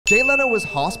Jay Leno was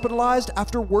hospitalized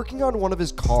after working on one of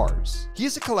his cars. He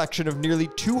has a collection of nearly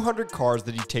 200 cars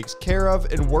that he takes care of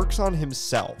and works on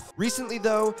himself. Recently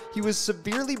though, he was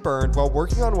severely burned while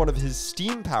working on one of his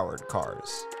steam-powered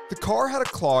cars. The car had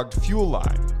a clogged fuel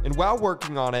line, and while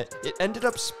working on it, it ended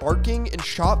up sparking and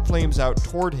shot flames out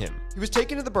toward him. He was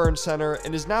taken to the burn center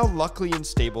and is now luckily in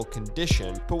stable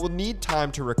condition, but will need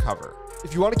time to recover.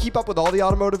 If you want to keep up with all the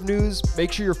automotive news,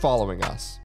 make sure you're following us.